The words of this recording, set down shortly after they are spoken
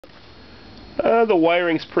The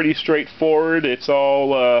wiring's pretty straightforward. It's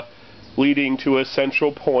all leading to a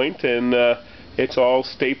central point, and it's all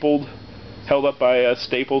stapled, held up by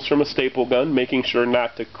staples from a staple gun, making sure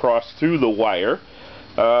not to cross through the wire.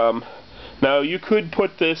 Now you could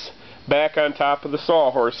put this back on top of the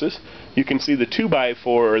sawhorses. You can see the 2x4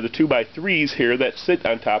 or the 2x3s here that sit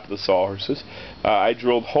on top of the sawhorses. I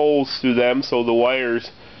drilled holes through them so the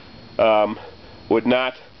wires would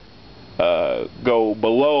not go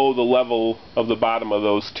below the level of the bottom of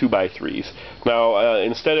those 2x3s. Now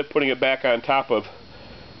instead of putting it back on top of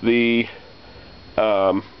the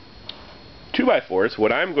 2x4s,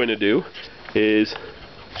 what I'm going to do is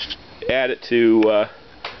add it to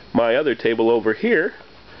my other table over here,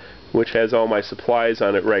 which has all my supplies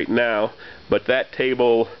on it right now. But that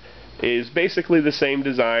table is basically the same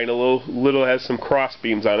design, a little has some cross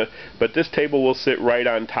beams on it, but this table will sit right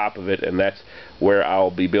on top of it, and that's where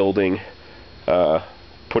I'll be building,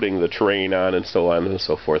 putting the terrain on and so on and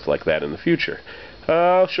so forth like that in the future.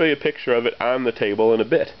 I'll show you a picture of it on the table in a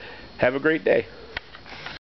bit. Have a great day.